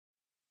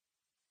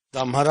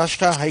The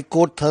Maharashtra High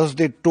Court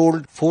Thursday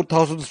told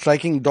 4,000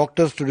 striking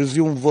doctors to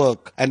resume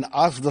work and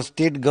asked the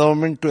state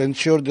government to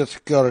ensure their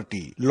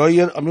security.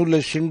 Lawyer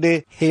Amul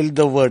Shinde hailed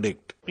the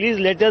verdict. Please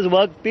let us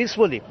work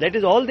peacefully. That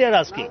is all they are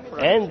asking.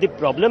 And the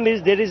problem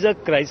is there is a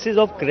crisis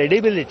of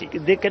credibility.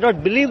 They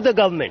cannot believe the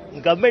government. The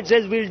government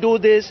says we'll do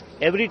this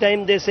every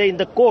time they say in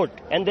the court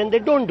and then they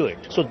don't do it.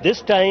 So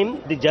this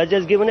time the judge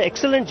has given an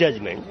excellent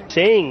judgment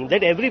saying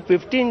that every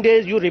 15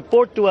 days you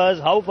report to us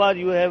how far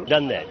you have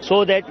done that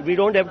so that we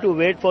don't have to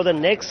wait for the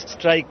next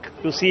strike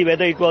to see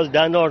whether it was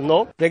done or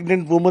no.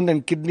 Pregnant women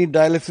and kidney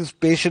dialysis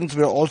patients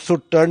were also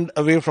turned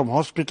away from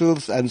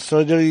hospitals and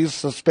surgeries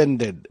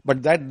suspended.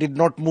 But that did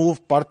not move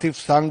Parthiv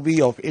Sangvi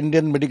of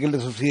Indian Medical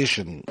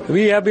Association.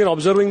 We have been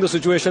observing the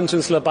situation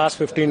since the past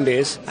 15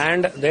 days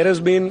and there has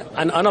been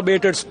an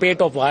unabated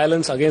spate of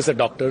violence against the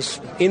doctors.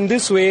 In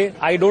this way,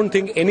 I don't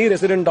think any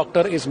resident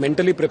doctor is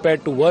mentally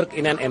prepared to work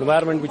in an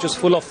environment which is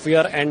full of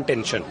fear and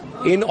tension.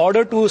 In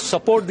order to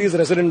support these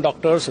resident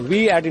doctors,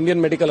 we at Indian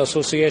Medical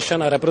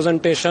Association, a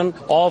representation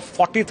of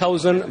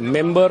 40,000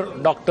 member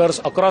doctors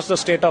across the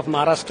state of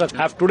Maharashtra,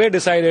 have today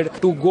decided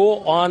to go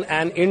on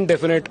an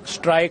indefinite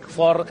strike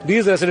for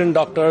these resident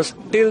doctors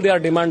till their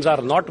demands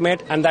are not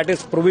met, and that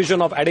is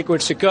provision of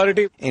adequate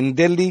security. In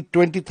Delhi,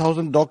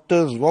 20,000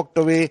 doctors walked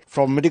away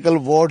from medical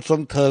wards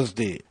on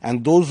Thursday,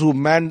 and those who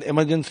manned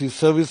emergency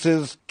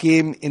services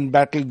came in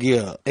battle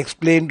gear,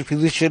 explained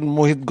physician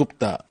Mohit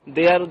Gupta.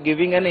 They are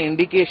giving an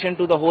indication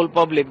to the whole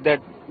public that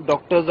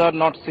doctors are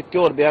not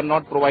secure, they are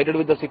not provided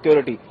with the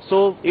security.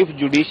 So if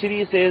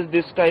judiciary says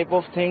this type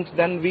of things,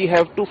 then we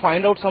have to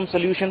find out some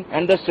solution,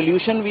 and the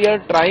solution we are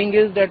trying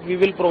is that we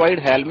will provide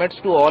helmets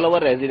to all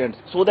our residents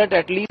so that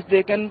at least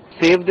they can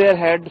save their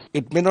heads.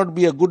 It may not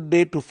be a good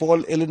day to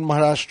fall ill in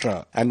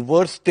Maharashtra, and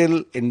worse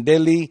still in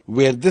Delhi,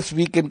 where this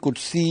weekend could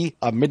see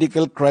a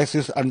medical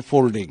crisis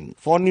unfolding.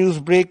 For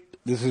Newsbreak,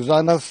 this is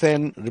Rana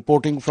Senn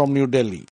reporting from New Delhi.